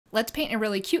Let's paint a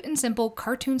really cute and simple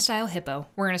cartoon style hippo.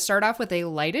 We're going to start off with a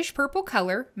lightish purple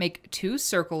color, make 2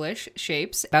 circle-ish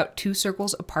shapes, about 2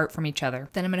 circles apart from each other.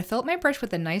 Then I'm going to fill up my brush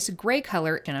with a nice gray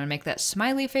color, and I'm going to make that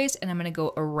smiley face, and I'm going to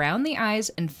go around the eyes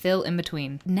and fill in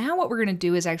between. Now what we're going to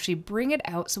do is actually bring it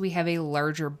out so we have a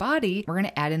larger body. We're going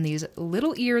to add in these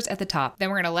little ears at the top. Then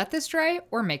we're going to let this dry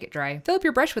or make it dry. Fill up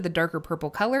your brush with a darker purple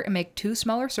color and make 2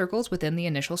 smaller circles within the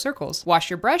initial circles. Wash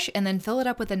your brush and then fill it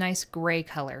up with a nice gray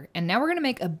color. And now we're going to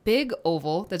make a big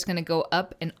oval that's going to go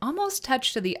up and almost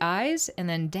touch to the eyes and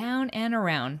then down and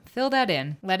around. Fill that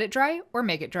in. Let it dry or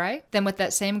make it dry. Then with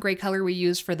that same gray color we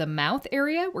used for the mouth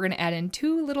area, we're going to add in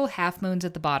 2 little half moons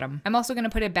at the bottom. I'm also going to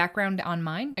put a background on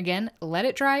mine. Again, let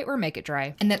it dry or make it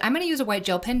dry. And then I'm going to use a white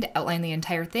gel pen to outline the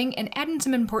entire thing and add in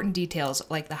some important details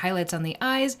like the highlights on the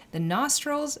eyes, the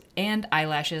nostrils, and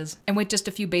eyelashes. And with just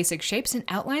a few basic shapes and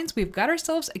outlines, we've got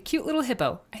ourselves a cute little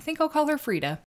hippo. I think I'll call her Frieda.